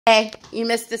Hey, you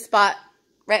missed the spot.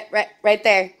 Right there. Right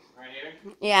here?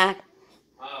 Yeah.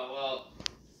 Oh, well,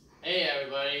 hey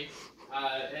everybody.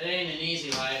 It ain't an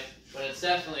easy life, but it's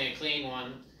definitely a clean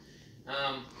one.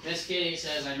 Miss Kitty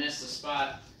says I missed the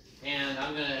spot, and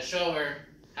I'm going to show her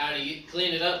how to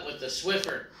clean it up with the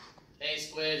swiffer. Hey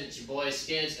Squid, it's your boy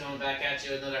Skids coming back at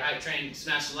you with another Hype Train.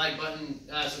 Smash the like button,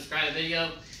 subscribe to the video.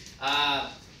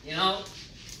 You know,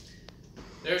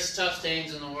 there's tough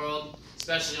stains in the world,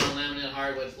 especially on laminate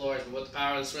hardwood floors, but with the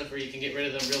power of the swiffer, you can get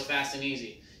rid of them real fast and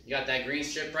easy. You got that green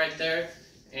strip right there,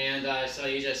 and so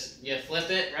you flip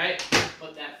it, right?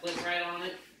 Put that flip right on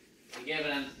it.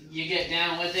 You get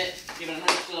down with it, give it a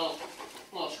nice little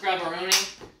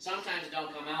scrub-a-roonie. Sometimes it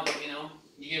don't come out, but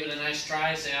you give it a nice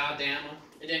try, say, oh damn,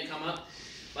 it didn't come up.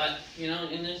 But,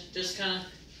 and then just kind of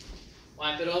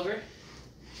wipe it over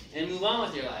and move on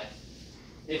with your life.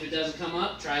 If it doesn't come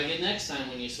up, try again next time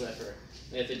when you swiffer.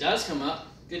 If it does come up,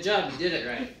 good job, you did it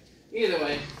right. Either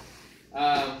way,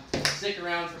 stick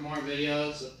around for more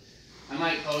videos. I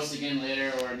might post again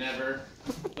later or never.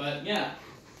 But yeah,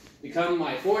 become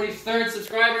my 43rd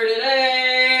subscriber today!